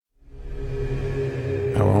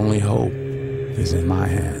Our only hope is in my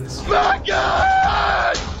hands. My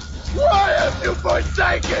God! Why have you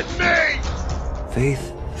forsaken me?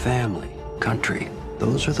 Faith, family, country,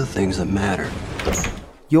 those are the things that matter.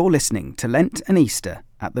 You're listening to Lent and Easter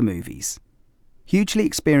at the movies. Hugely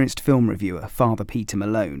experienced film reviewer Fr Peter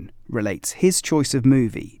Malone relates his choice of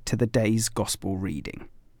movie to the day's gospel reading.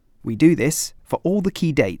 We do this for all the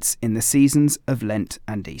key dates in the seasons of Lent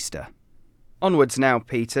and Easter. Onwards now,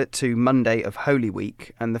 Peter, to Monday of Holy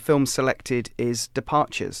Week, and the film selected is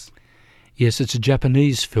Departures. Yes, it's a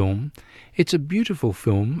Japanese film. It's a beautiful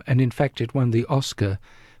film, and in fact it won the Oscar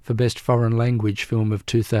for Best Foreign Language Film of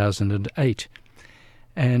 2008.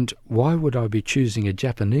 And why would I be choosing a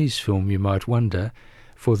Japanese film, you might wonder,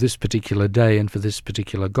 for this particular day and for this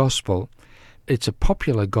particular gospel? It's a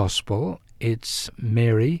popular gospel. It's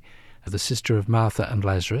Mary, the sister of Martha and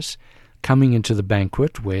Lazarus, coming into the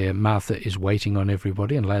banquet where Martha is waiting on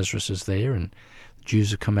everybody and Lazarus is there, and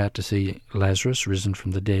Jews have come out to see Lazarus risen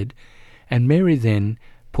from the dead. And Mary then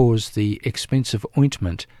pours the expensive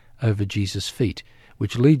ointment over Jesus' feet,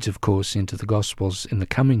 which leads, of course, into the Gospels in the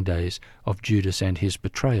coming days of Judas and his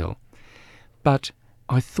betrayal. But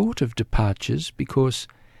I thought of Departures because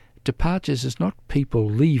Departures is not people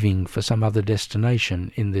leaving for some other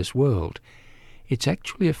destination in this world. It's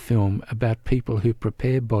actually a film about people who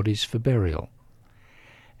prepare bodies for burial.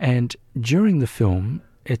 And during the film,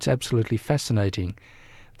 it's absolutely fascinating,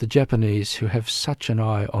 the Japanese, who have such an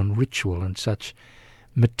eye on ritual and such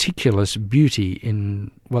meticulous beauty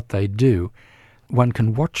in what they do, one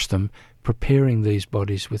can watch them preparing these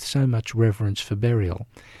bodies with so much reverence for burial.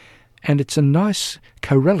 And it's a nice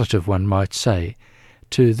correlative, one might say,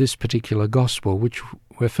 to this particular gospel, which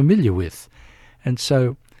we're familiar with. And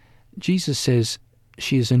so Jesus says,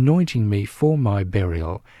 she is anointing me for my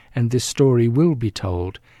burial, and this story will be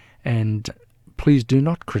told, and please do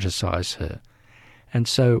not criticize her. And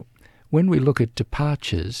so when we look at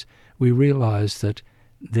Departures, we realize that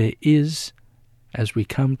there is, as we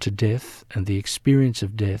come to death and the experience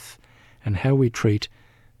of death and how we treat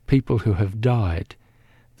people who have died,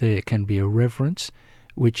 there can be a reverence,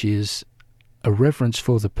 which is a reverence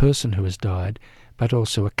for the person who has died, but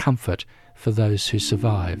also a comfort for those who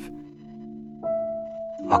survive.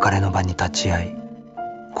 別れの場に立ち会い、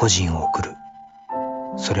故人を送る。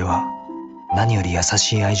それは何より優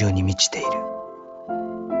しい愛情に満ちている。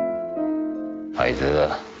あいつ、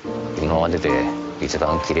今までで一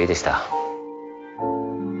番綺麗でした。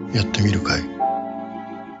やってみるかい？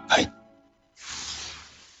はい。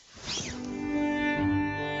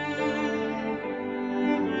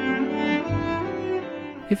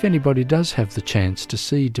If anybody does have the chance to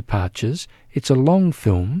see Departures, it's a long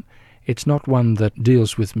film. It's not one that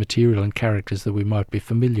deals with material and characters that we might be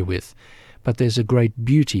familiar with, but there's a great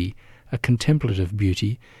beauty, a contemplative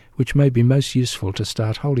beauty, which may be most useful to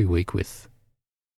start Holy Week with.